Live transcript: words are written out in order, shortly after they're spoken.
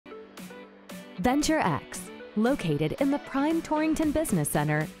Venture X, located in the prime Torrington Business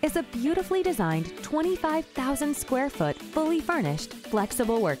Center, is a beautifully designed 25,000 square foot, fully furnished,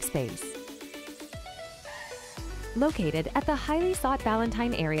 flexible workspace. Located at the highly sought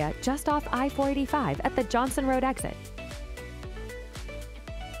Valentine area just off I-485 at the Johnson Road exit.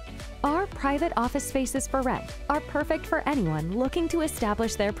 Our private office spaces for rent are perfect for anyone looking to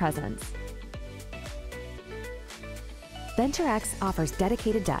establish their presence. Venture X offers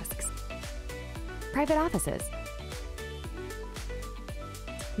dedicated desks, private offices,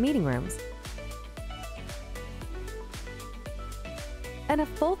 meeting rooms, and a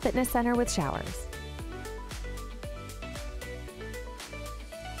full fitness center with showers.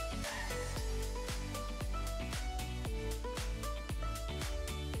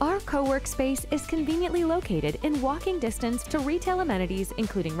 Our co-work space is conveniently located in walking distance to retail amenities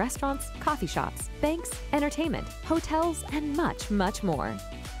including restaurants, coffee shops, banks, entertainment, hotels, and much, much more.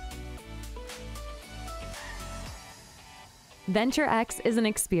 Venture X is an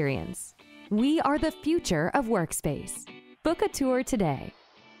experience. We are the future of workspace. Book a tour today.